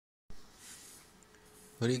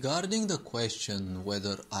Regarding the question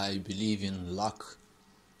whether I believe in luck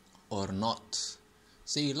or not,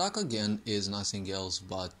 see, luck again is nothing else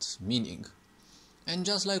but meaning. And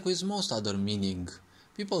just like with most other meaning,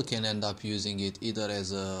 people can end up using it either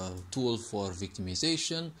as a tool for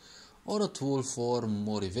victimization or a tool for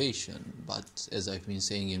motivation. But as I've been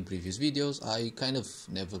saying in previous videos, I kind of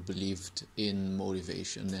never believed in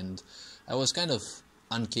motivation, and I was kind of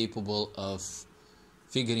incapable of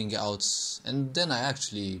figuring out, and then I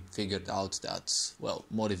actually figured out that, well,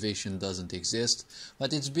 motivation doesn't exist,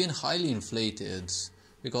 but it's been highly inflated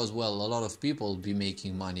because, well, a lot of people be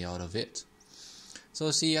making money out of it.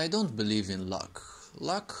 So see, I don't believe in luck.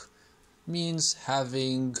 Luck means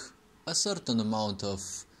having a certain amount of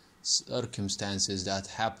circumstances that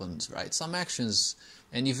happened, right? Some actions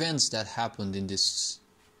and events that happened in this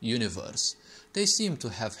universe, they seem to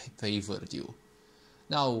have favored you.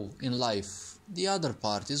 Now, in life, the other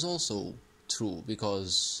part is also true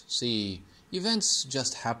because, see, events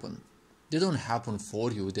just happen. They don't happen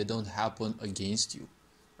for you, they don't happen against you,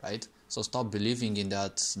 right? So stop believing in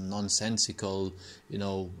that nonsensical,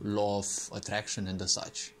 law of attraction and the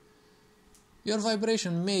such. Your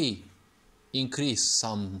vibration may increase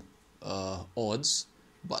some odds,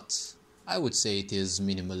 but I would say it is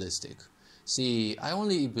minimalistic. See, I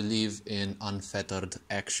only believe in unfettered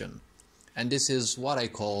action. And this is what I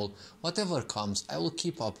call, whatever comes, I will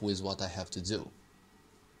keep up with what I have to do.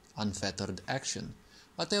 Unfettered action.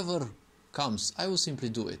 Whatever comes, I will simply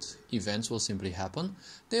do it. Events will simply happen.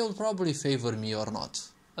 They will probably favor me or not.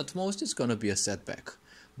 At most, it's gonna be a setback.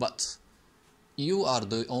 But you are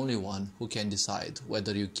the only one who can decide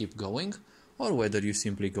whether you keep going or whether you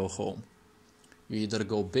simply go home. You either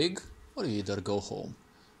go big or you either go home.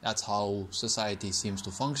 That's how society seems to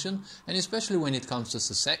function, and especially when it comes to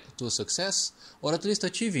success, or at least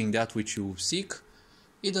achieving that which you seek,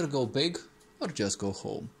 either go big or just go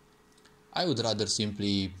home. I would rather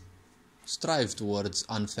simply strive towards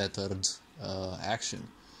unfettered action.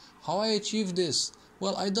 How I achieve this?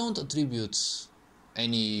 Well, I don't attribute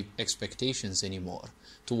any expectations anymore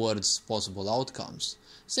towards possible outcomes.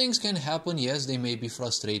 Things can happen, yes, they may be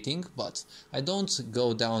frustrating, but I don't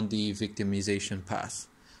go down the victimization path.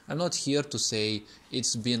 I'm not here to say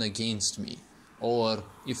it's been against me, or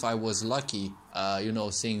if I was lucky,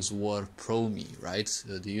 things were pro me, right?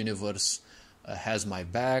 The universe has my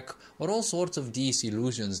back, or all sorts of these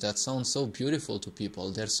illusions that sound so beautiful to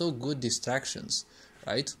people. They're so good distractions,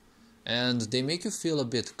 right? And they make you feel a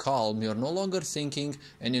bit calm. You're no longer thinking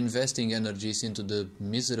and investing energies into the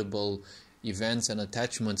miserable events and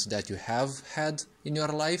attachments that you have had in your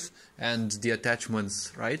life, and the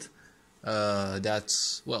attachments, right? That,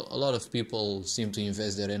 well, a lot of people seem to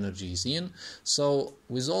invest their energies in. So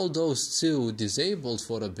with all those two disabled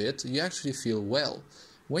for a bit, you actually feel well.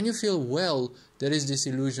 When you feel well, there is this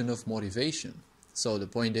illusion of motivation. So the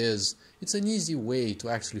point is, it's an easy way to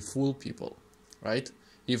actually fool people, right?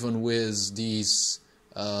 Even with these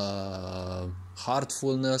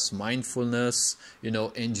heartfulness, mindfulness,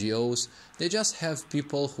 NGOs, they just have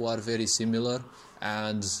people who are very similar,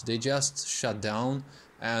 and they just shut down.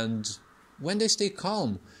 And when they stay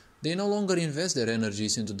calm, they no longer invest their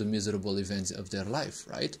energies into the miserable events of their life,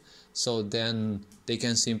 right? So then they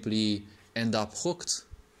can simply end up hooked,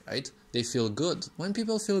 right? They feel good. When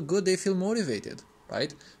people feel good, they feel motivated,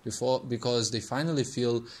 right? Because they finally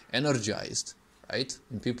feel energized, right?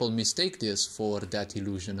 And people mistake this for that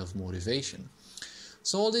illusion of motivation.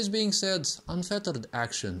 So all this being said, unfettered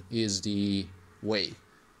action is the way.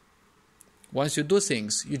 Once you do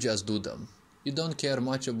things, you just do them. You don't care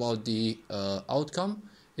much about the outcome.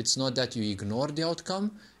 It's not that you ignore the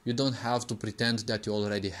outcome. You don't have to pretend that you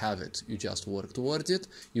already have it. You just work towards it.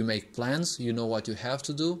 You make plans. You know what you have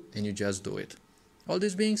to do, and you just do it. All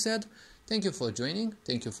this being said, thank you for joining.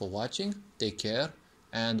 Thank you for watching. Take care.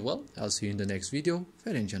 And, well, I'll see you in the next video.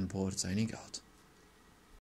 Ferenc Power signing out.